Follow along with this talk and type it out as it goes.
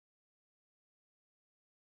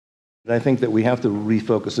I think that we have to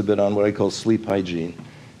refocus a bit on what I call sleep hygiene.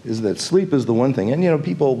 Is that sleep is the one thing, and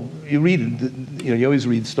people, you always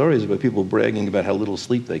read stories about people bragging about how little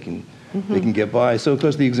sleep they can get by. So, of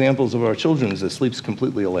course, the examples of our children is that sleep's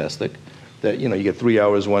completely elastic. That you get 3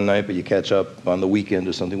 hours one night, but you catch up on the weekend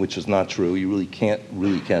or something, which is not true. You really can't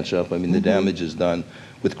catch up. I mean, the damage is done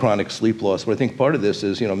with chronic sleep loss. But I think part of this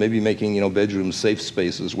is, maybe making, bedrooms safe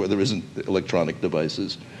spaces where there isn't electronic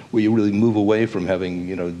devices, where you really move away from having,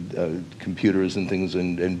 computers and things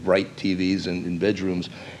and bright TVs in bedrooms,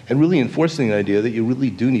 and really enforcing the idea that you really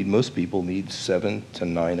do need, most people need 7 to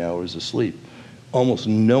 9 hours of sleep. Almost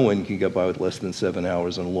no one can get by with less than 7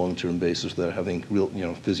 hours on a long-term basis without having real,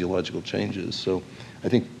 physiological changes. So I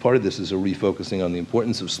think part of this is a refocusing on the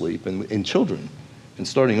importance of sleep in children, and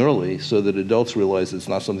starting early so that adults realize it's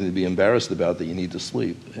not something to be embarrassed about, that you need to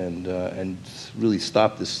sleep, and really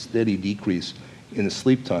stop this steady decrease in the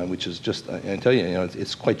sleep time, which is just, I tell you,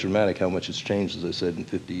 it's quite dramatic how much it's changed, as I said, in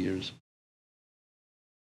 50 years.